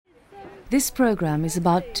This programme is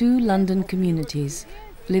about two London communities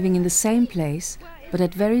living in the same place but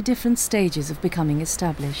at very different stages of becoming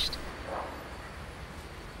established.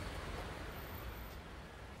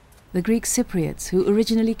 The Greek Cypriots who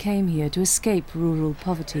originally came here to escape rural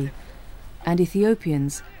poverty, and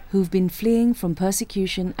Ethiopians who've been fleeing from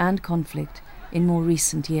persecution and conflict in more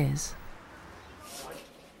recent years.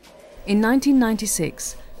 In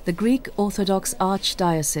 1996, the Greek Orthodox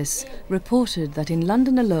Archdiocese reported that in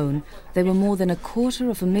London alone there were more than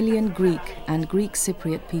 250,000 Greek and Greek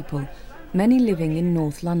Cypriot people, many living in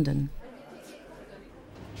North London.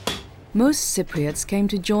 Most Cypriots came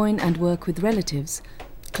to join and work with relatives.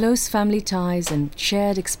 Close family ties and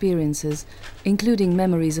shared experiences, including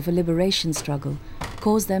memories of a liberation struggle,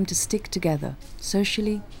 caused them to stick together,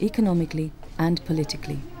 socially, economically and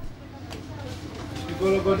politically.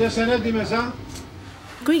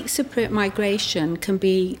 Greek Cypriot migration can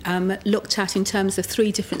be looked at in terms of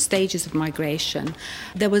three different stages of migration.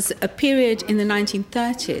 There was a period in the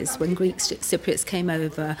 1930s when Greek Cypriots came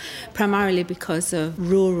over, primarily because of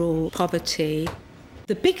rural poverty.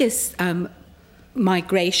 The biggest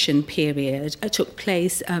migration period took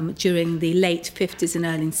place during the late 50s and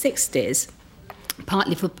early 60s,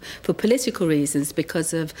 partly for political reasons,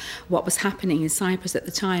 because of what was happening in Cyprus at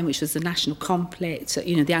the time, which was the national conflict,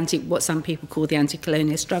 what some people call the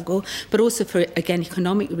anti-colonial struggle, but also for, again,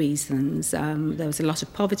 economic reasons. There was a lot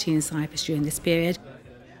of poverty in Cyprus during this period.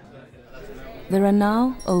 There are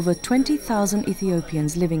now over 20,000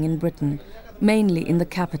 Ethiopians living in Britain, mainly in the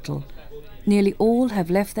capital. Nearly all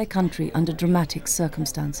have left their country under dramatic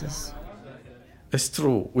circumstances. It's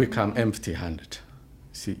true, we come empty-handed.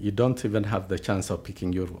 See, you don't even have the chance of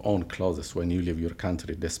picking your own clothes when you leave your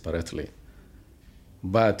country desperately.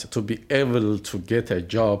 But to be able to get a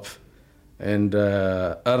job and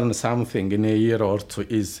earn something in a year or two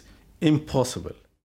is impossible.